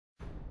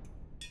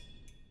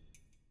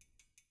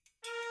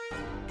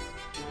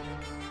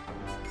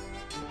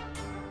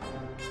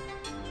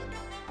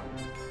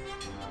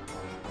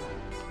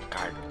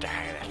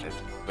this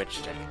is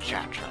Winston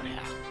Churchill here.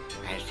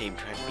 I seem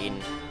to have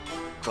been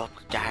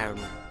dropped down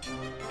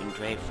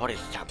into a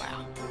forest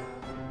somewhere.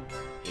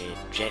 A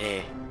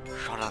jetty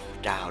shot us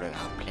down and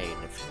our plane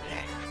has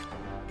crashed.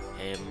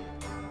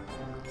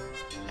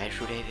 I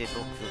should have a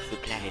box of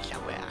supplies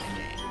somewhere, I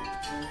say.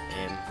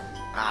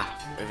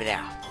 Over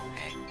there.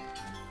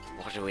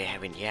 What do we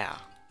have in here?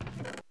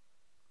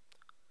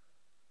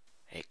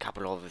 A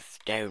couple of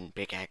stone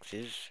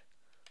pickaxes,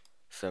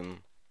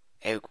 some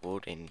oak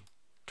wood, and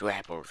 2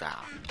 apples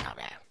are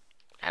somewhere.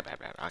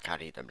 I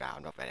can't eat them now,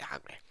 I'm not very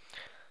hungry.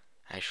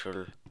 I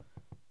shall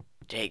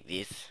take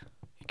this,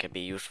 it can be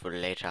useful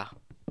later.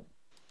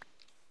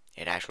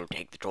 And I shall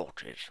take the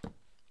torches.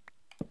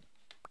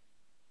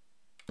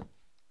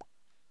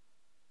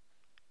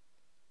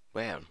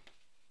 Well,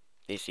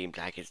 this seems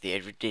like it's the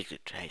edge of the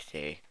desert, I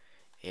say.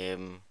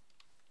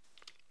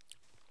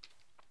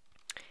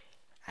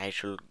 I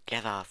shall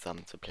gather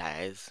some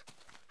supplies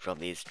from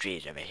these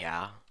trees over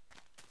here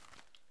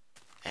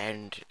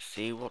and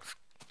see what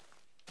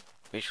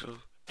we shall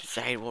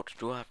decide what to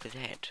do after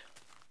that.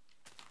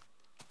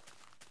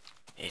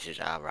 This is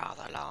a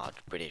rather large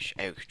British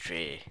oak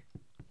tree.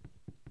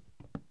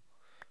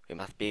 We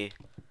must be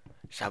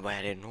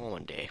somewhere in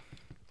Normandy,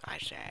 I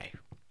say.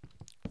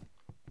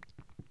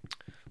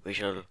 We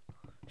shall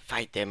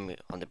fight them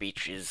on the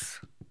beaches,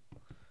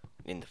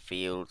 in the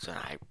fields, and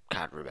I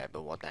can't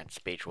remember what that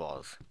speech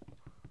was.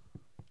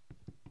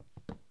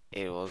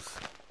 It was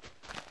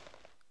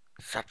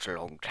such a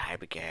long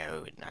time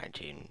ago, in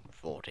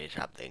 1940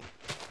 something.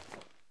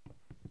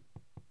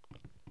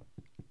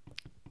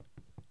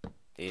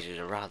 This is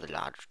a rather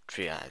large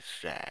tree, I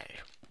say.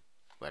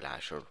 Well, I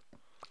shall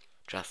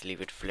just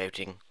leave it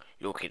floating.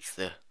 Look, it's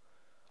the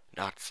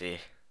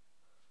Nazi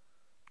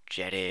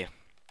jetty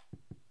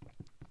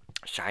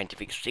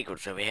scientific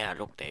secrets over here.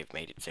 Look, they've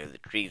made it so the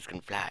trees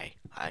can fly,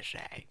 I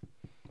say.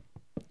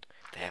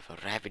 They have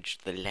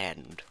ravaged the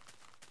land.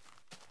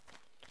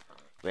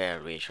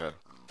 Well, we shall...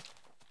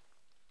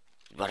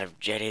 one of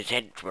Jenny's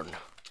henchmen.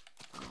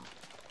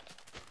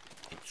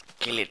 Let's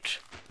kill it.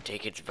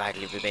 Take its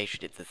vital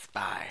information. It's a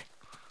spy.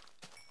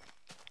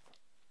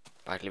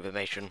 Vital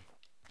information.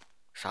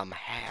 Some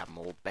ham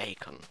or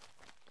bacon.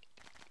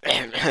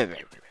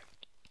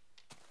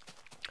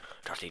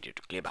 Just needed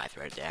to clear my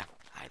throat there,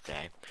 I'd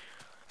say.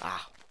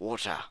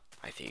 Water,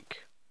 I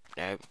think.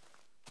 No.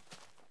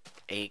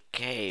 A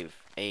cave.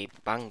 A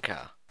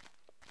bunker.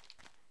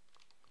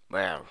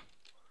 Well,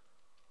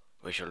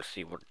 we shall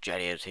see what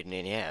Jenny is hidden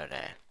in here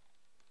there.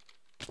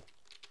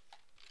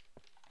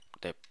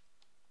 The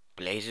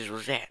blazes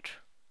was that?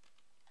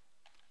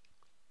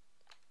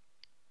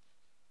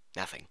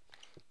 Nothing.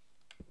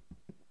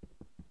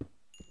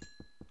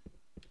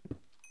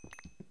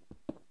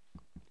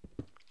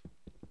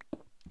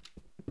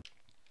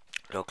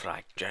 Looks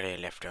like Jenny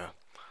left a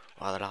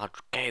rather large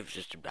cave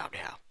system down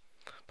here.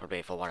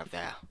 Probably for one of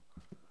their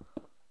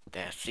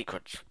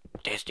secrets.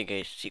 Testing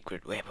a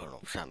secret weapon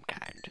of some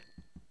kind.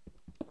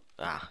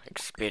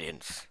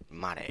 Experience.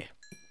 Money.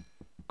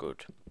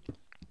 Good.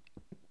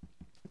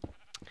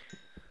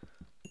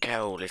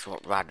 Coal is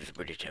what runs the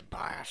British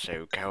Empire,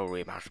 so coal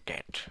we must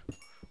get.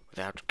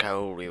 Without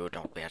coal we would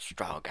not be as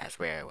strong as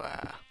we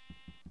were.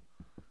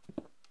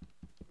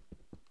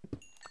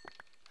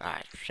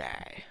 I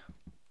say.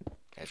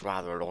 There's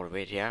rather a lot of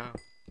it here.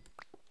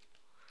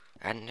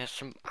 And there's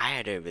some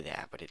iron over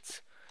there, but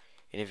it's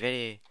in a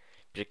very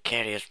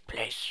precarious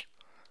place.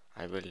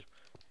 I will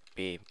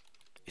be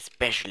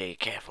especially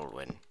careful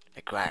when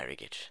acquiring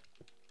it.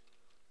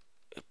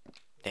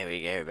 There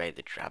we go, made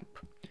the jump.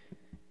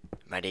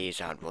 My knees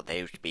aren't what they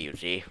used to be, you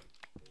see.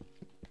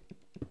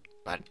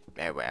 But,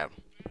 oh well.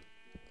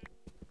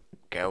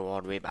 Go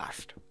on we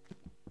must.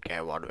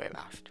 Go on we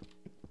must.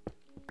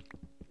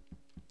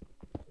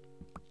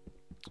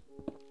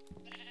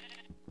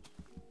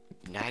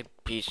 9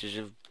 pieces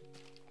of...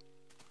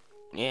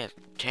 Yes,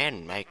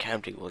 10. My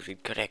counting was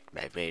incorrect,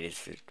 my brain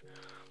is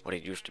what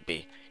it used to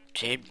be.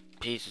 10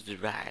 pieces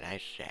of iron, I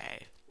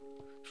say.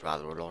 It's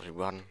rather a lot in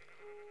one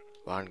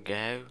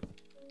go.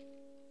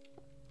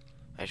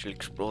 I shall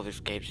explore this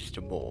cave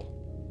system more.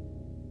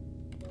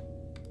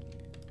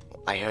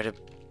 I heard a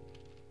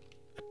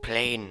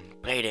plane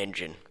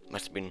engine.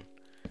 Must have been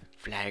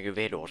flying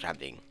overhead or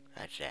something,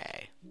 I'd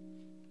say.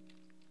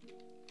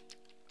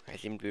 I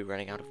seem to be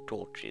running out of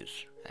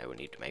torches. I will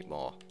need to make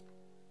more.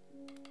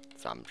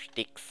 Some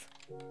sticks.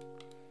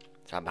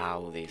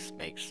 Somehow this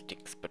makes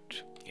sticks,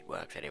 but it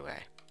works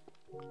anyway.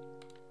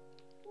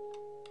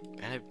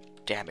 Oh,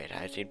 damn it,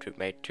 I seem to have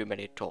made too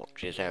many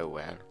torches. Oh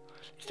well.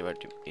 Still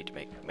won't need to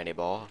make many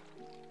more.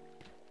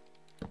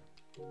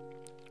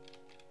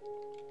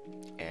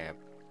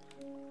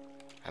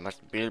 I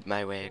must build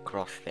my way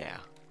across there.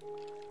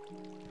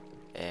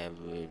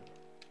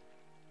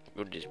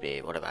 Goodness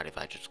me, what about if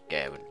I just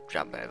go and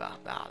jump over?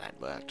 That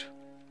worked.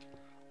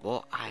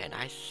 More iron,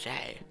 I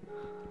say.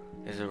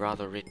 There's a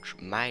rather rich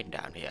mine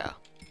down here.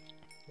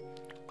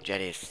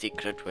 Jenny's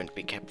secret won't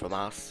be kept from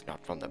us,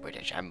 not from the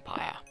British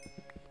Empire,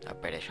 the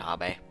British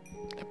Army,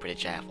 the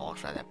British Air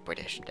Force, and the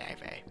British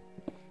Navy.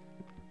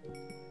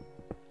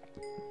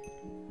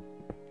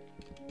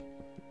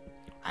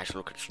 I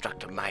shall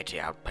construct a mighty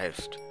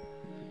outpost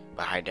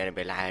behind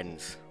enemy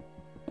lines.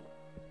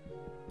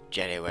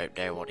 Jenny won't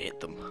know what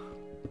hit them.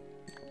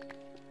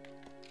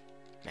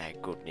 My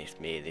goodness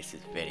me, this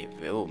is very,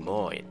 oh,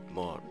 more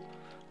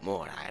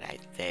iron, I'd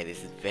say.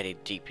 This is very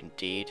deep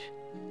indeed.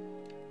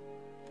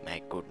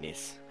 My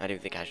goodness, I don't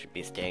think I should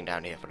be staying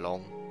down here for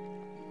long.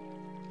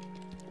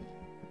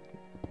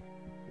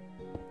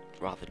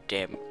 It's rather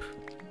damp.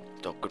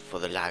 It's not good for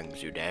the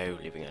lungs, you know.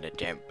 Living in a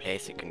damp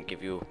place, it can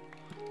give you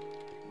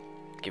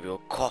a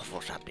cough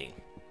or something.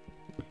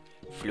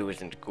 Flu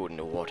isn't good in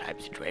a wartime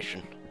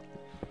situation.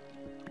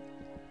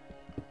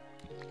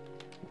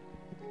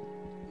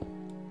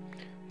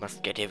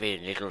 Must get every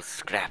little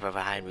scrap of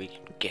iron we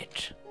can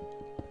get.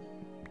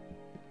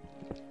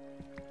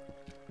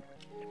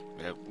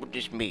 Well,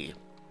 goodness me.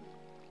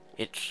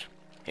 It's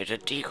a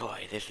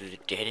decoy. This is a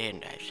dead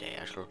end, I say.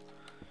 I shall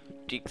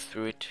dig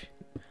through it.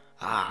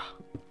 Ah,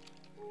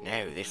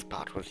 no, this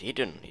part was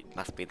hidden. It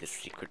must be the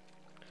secret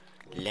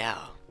lair.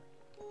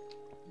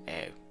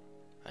 Oh,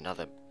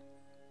 another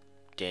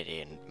dead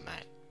end.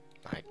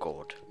 My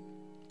god.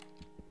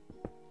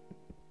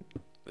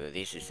 Well,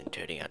 this isn't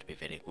turning out to be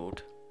very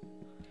good.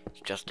 It's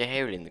just a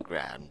hole in the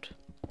ground.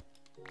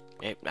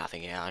 Nope,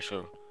 nothing here. I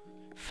shall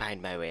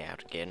find my way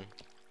out again.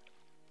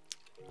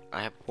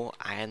 I have more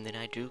iron than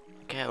I do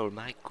coal.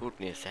 My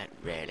goodness, that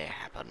rarely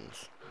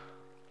happens.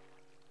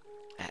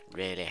 That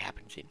rarely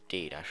happens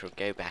indeed. I shall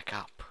go back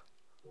up.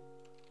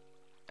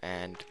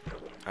 And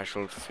I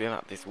shall swim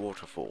up this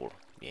waterfall.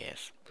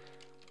 Yes.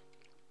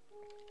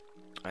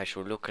 I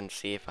shall look and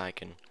see if I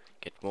can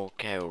get more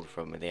coal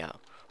from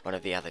one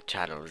of the other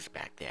tunnels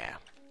back there.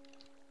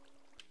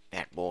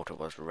 That water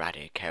was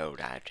ruddy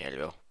cold, I tell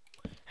you.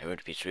 I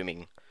won't be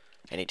swimming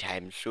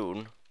anytime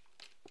soon.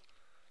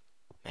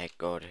 My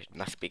god, it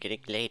must be getting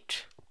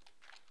late.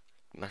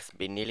 It must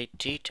be nearly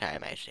tea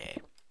time, I say.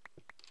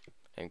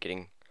 I'm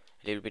getting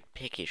a little bit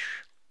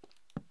peckish.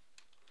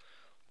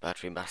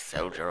 But we must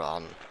soldier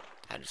on.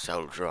 And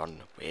soldier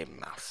on we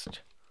must.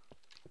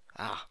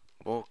 Ah,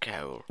 more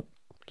coal.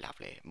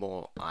 Lovely.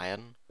 More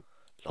iron.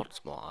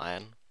 Lots more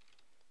iron.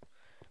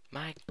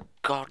 My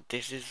god,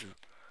 this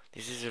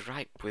is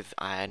ripe with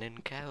iron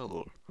and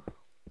coal.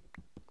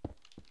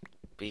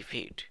 We've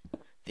hit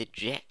the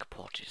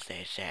jackpot, as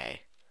they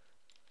say.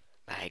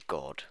 My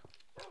god.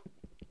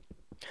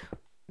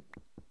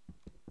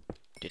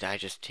 Did I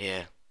just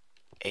hear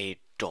a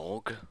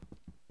dog?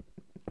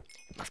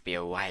 Must be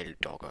a wild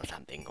dog or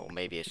something, or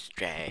maybe a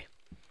stray.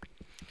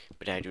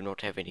 But I do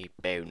not have any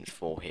bones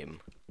for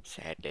him,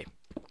 sadly.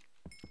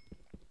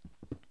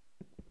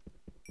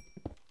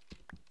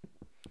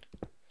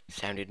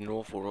 Sounded an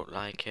awful lot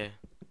like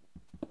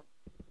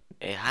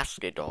a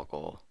husky dog,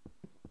 or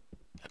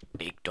a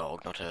big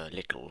dog, not a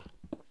little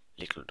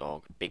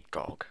dog, big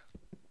dog.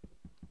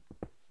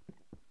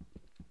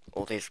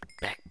 All this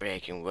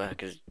back-breaking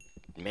work is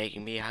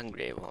making me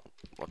hungry.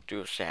 What do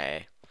you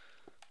say?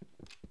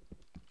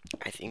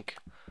 I think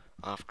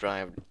after I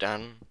have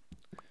done,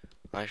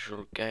 I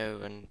shall go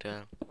and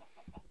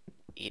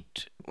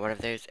eat one of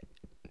those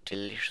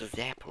delicious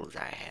apples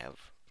I have.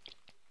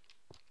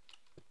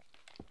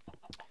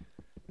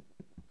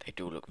 They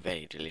do look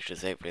very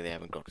delicious. Hopefully they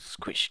haven't got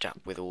squished up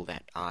with all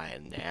that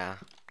iron there.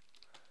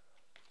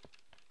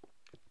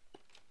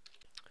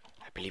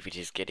 I believe it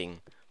is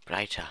getting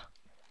brighter.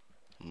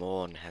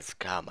 Morn has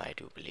come, I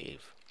do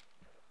believe.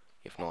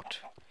 If not,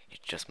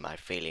 it's just my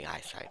failing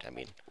eyesight. I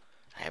mean,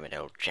 I am an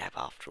old chap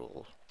after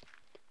all.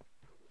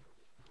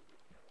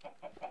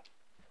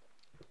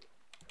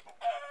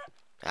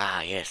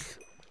 Ah, yes.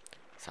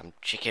 Some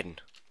chicken.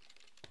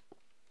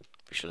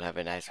 We shall have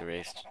a nice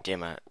roast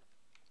dinner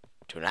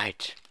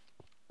tonight.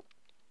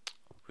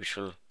 We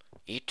shall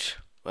eat.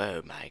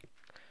 Oh, my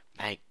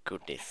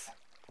goodness.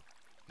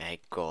 My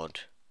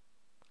god.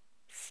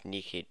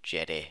 Sneaky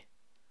Jetty.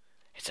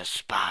 It's a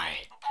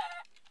spy.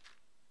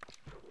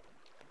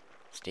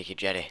 Sneaky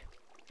Jetty.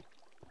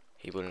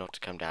 He will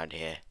not come down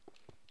here.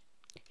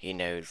 He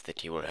knows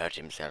that he will hurt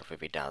himself if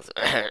he does.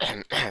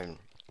 I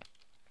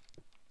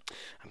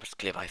must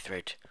clear my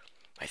throat.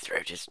 My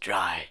throat is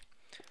dry.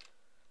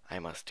 I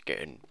must go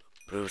and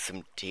brew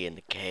some tea in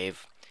the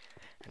cave,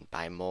 and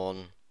by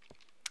morn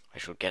I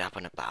shall get up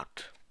and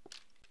about.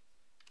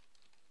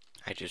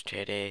 I just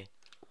heard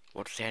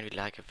what sounded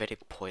like a very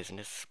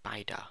poisonous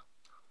spider.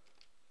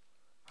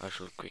 I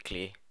shall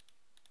quickly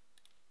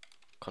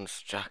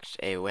construct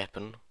a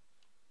weapon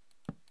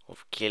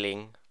of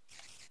killing.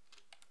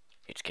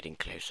 It's getting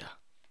closer.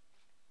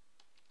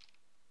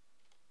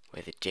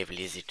 Where the devil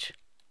is it?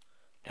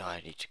 Now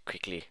I need to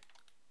quickly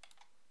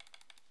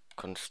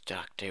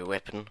construct a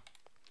weapon.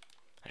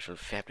 I shall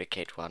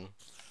fabricate one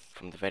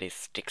from the very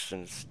sticks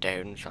and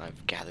stones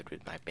I've gathered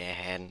with my bare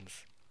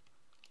hands.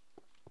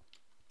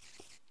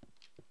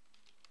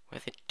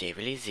 Where the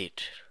devil is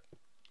it?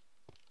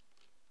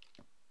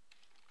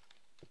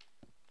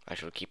 I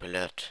shall keep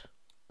alert.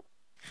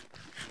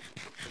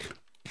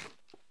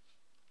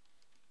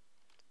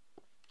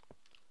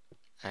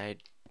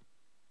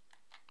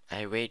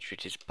 I wager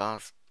it is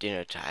past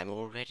dinner time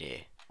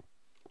already.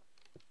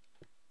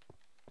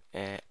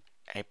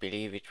 I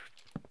believe it.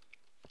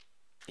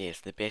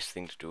 Yes, the best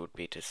thing to do would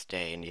be to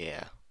stay in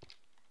here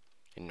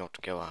and not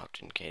go out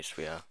in case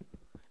we are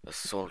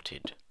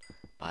assaulted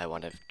by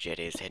one of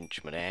Jeddy's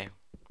henchmen, eh?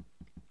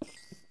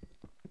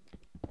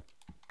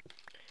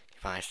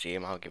 If I see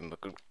him, I'll give him a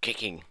good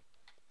kicking.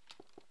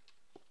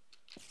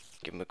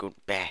 Give him a good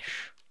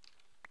bash.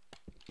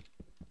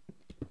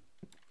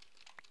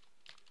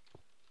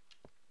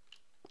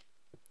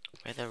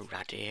 Where the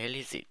ruddy hell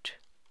is it?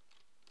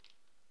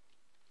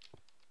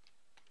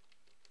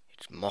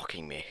 It's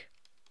mocking me.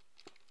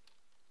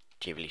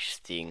 Devilish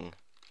thing.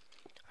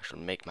 I shall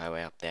make my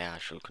way up there. I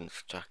shall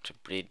construct a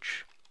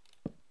bridge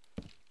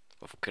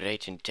of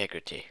great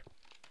integrity.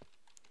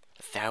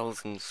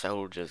 1,000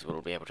 soldiers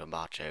will be able to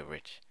march over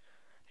it.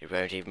 It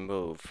won't even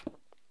move.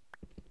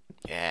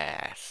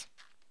 Yes.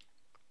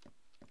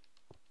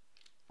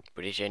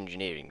 British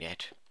engineering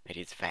yet at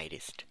its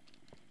finest.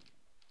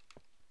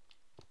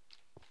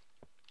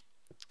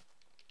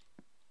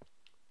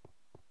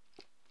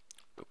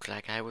 Looks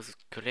like I was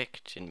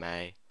correct in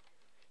my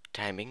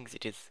timings.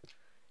 It is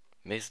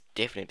most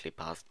definitely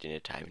past dinner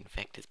time. In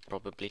fact, it's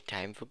probably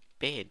time for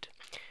bed.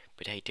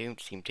 But I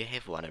don't seem to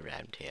have one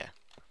around here.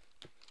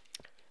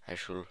 I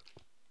shall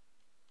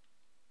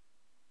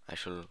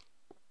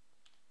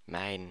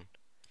mine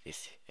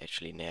this.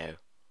 Actually, no.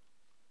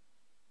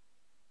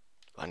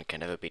 One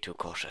can never be too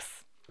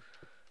cautious.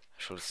 I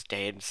shall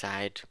stay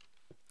inside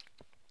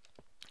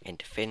and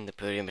defend the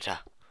perimeter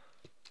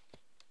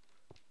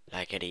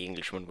like any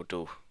Englishman would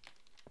do.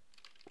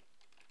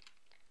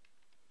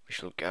 We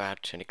shall go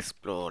out and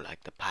explore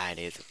like the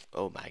pioneers of...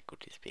 Oh my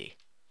goodness me.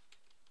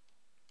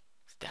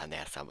 It's down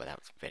there somewhere. That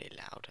was very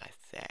loud, I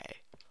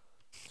say.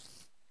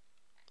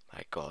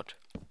 My God.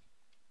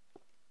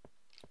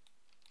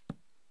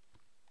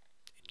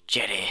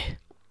 Jerry!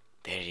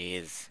 There he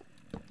is.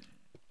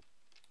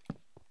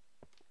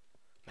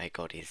 My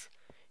God,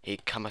 he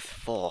cometh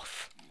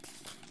forth.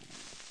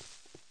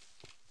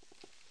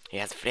 He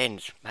has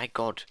friends. My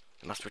God,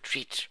 we must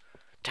retreat.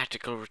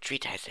 Tactical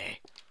retreat, I say.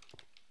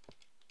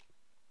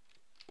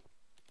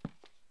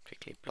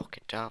 Quickly block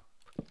it up.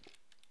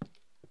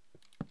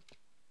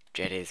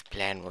 Jerry's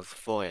plan was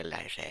foiled,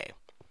 I say,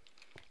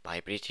 by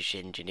British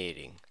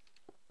engineering.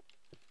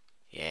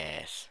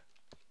 Yes.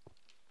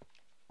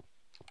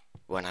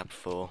 One up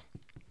for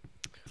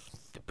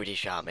the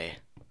British Army.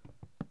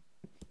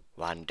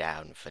 One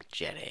down for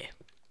Jerry.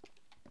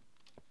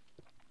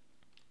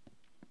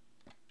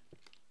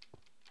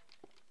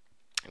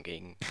 I'm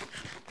getting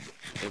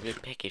a little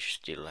bit peckish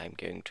still. I'm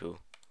going to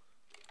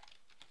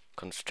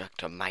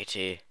construct a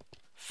mighty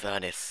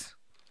furnace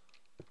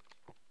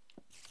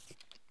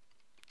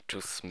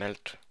to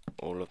smelt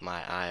all of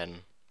my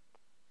iron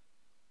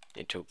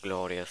into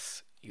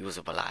glorious,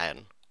 usable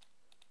iron.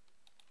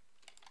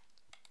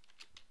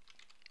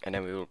 And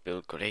then we will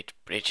build great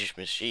British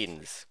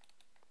machines.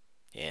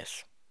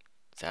 Yes,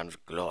 sounds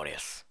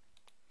glorious.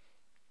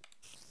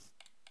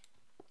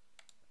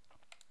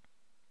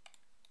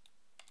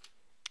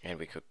 And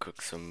we could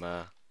cook some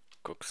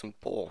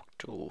pork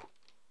too.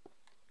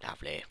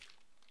 Lovely.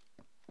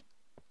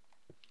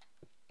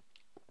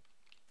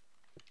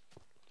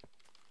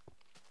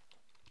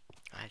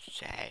 I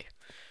say,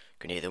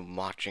 can hear them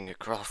marching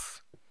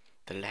across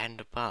the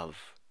land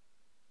above.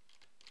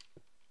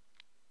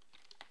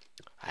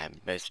 I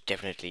am most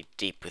definitely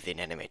deep within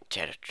enemy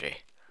territory.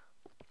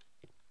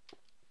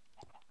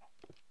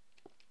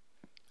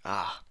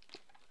 Ah,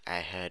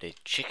 I heard a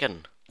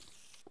chicken.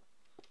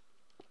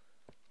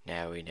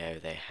 Now we know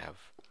they have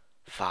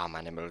farm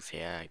animals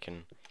here. I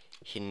can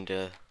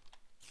hinder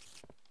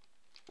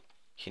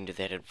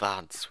their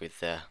advance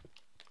with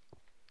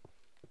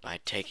by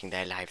taking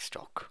their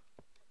livestock.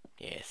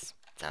 Yes,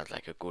 sounds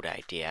like a good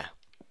idea.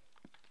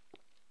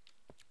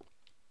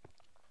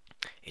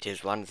 It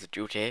is one's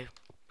duty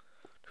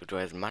to do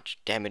as much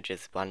damage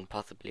as one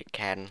possibly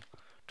can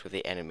to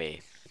the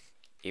enemy,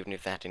 even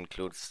if that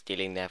includes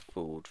stealing their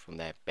food from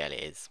their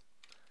bellies.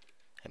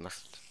 I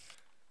must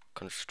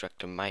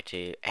construct a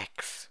mighty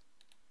axe,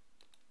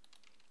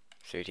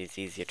 so it is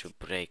easier to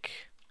break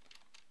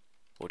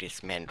or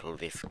dismantle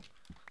this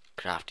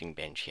crafting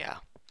bench here.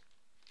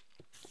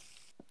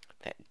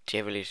 That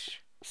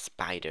devilish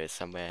spider is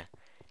somewhere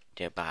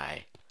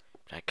nearby,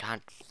 but I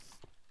can't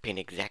pin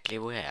exactly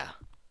where.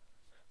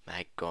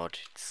 My God,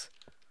 it's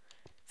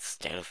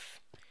stealth.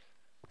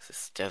 The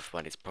stealth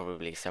one is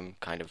probably some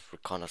kind of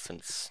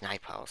reconnaissance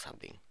sniper or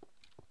something.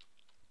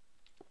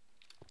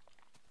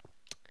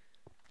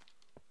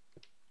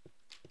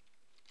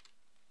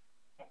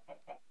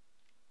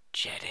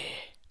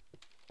 Jerry.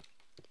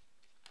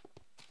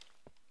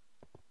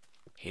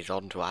 He's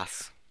on to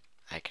us.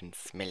 I can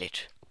smell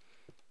it.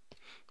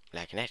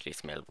 Well, I can actually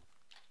smell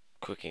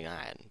cooking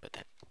iron, but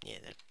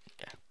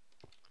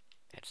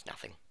that's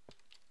nothing.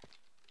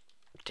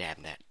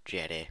 Damn that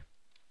Jerry.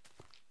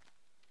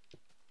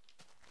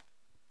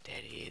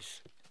 There he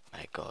is.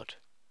 My God.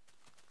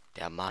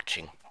 They are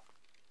marching.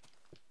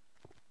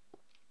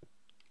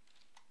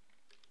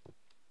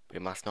 We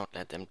must not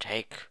let them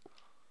take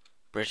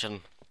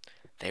Britain.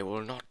 They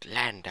will not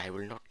land. I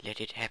will not let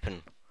it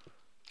happen.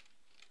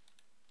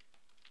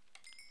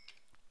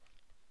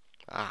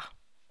 Ah,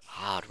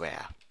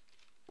 hardware.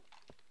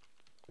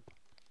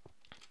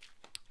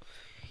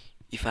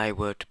 If I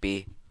were to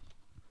be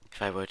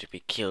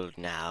killed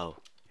now,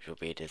 it would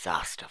be a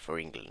disaster for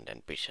England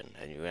and Britain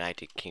and the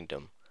United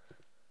Kingdom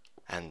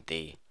and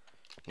the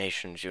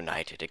nations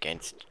united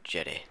against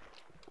Jedi.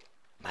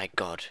 My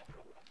God,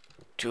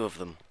 2 of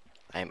them.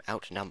 I am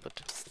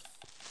outnumbered.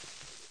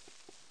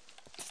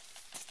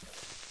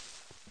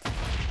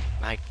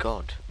 My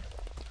God,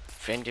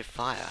 friendly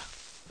fire.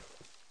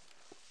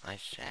 I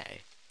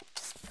say.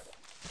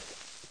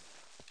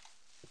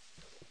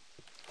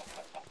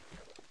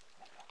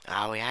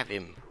 Ah, we have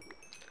him.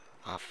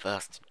 Our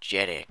first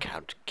Jedi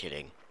count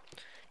killing.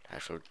 I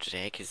shall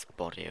take his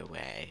body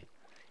away,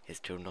 is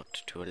to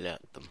not to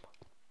alert them.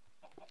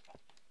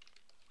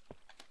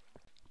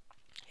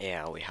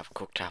 Here we have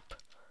cooked up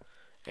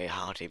a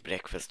hearty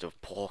breakfast of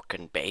pork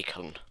and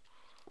bacon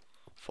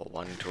for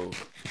one to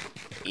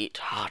eat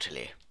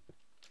heartily.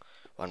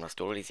 One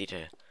must always eat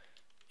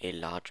a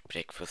large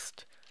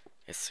breakfast,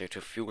 so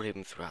to fuel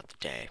him throughout the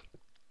day.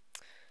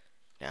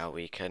 Now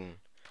we can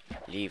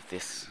leave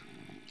this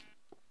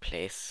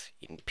place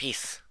in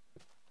peace.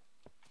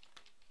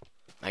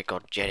 My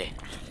God, Jedi.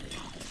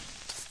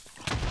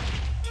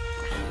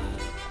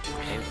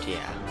 Oh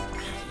dear.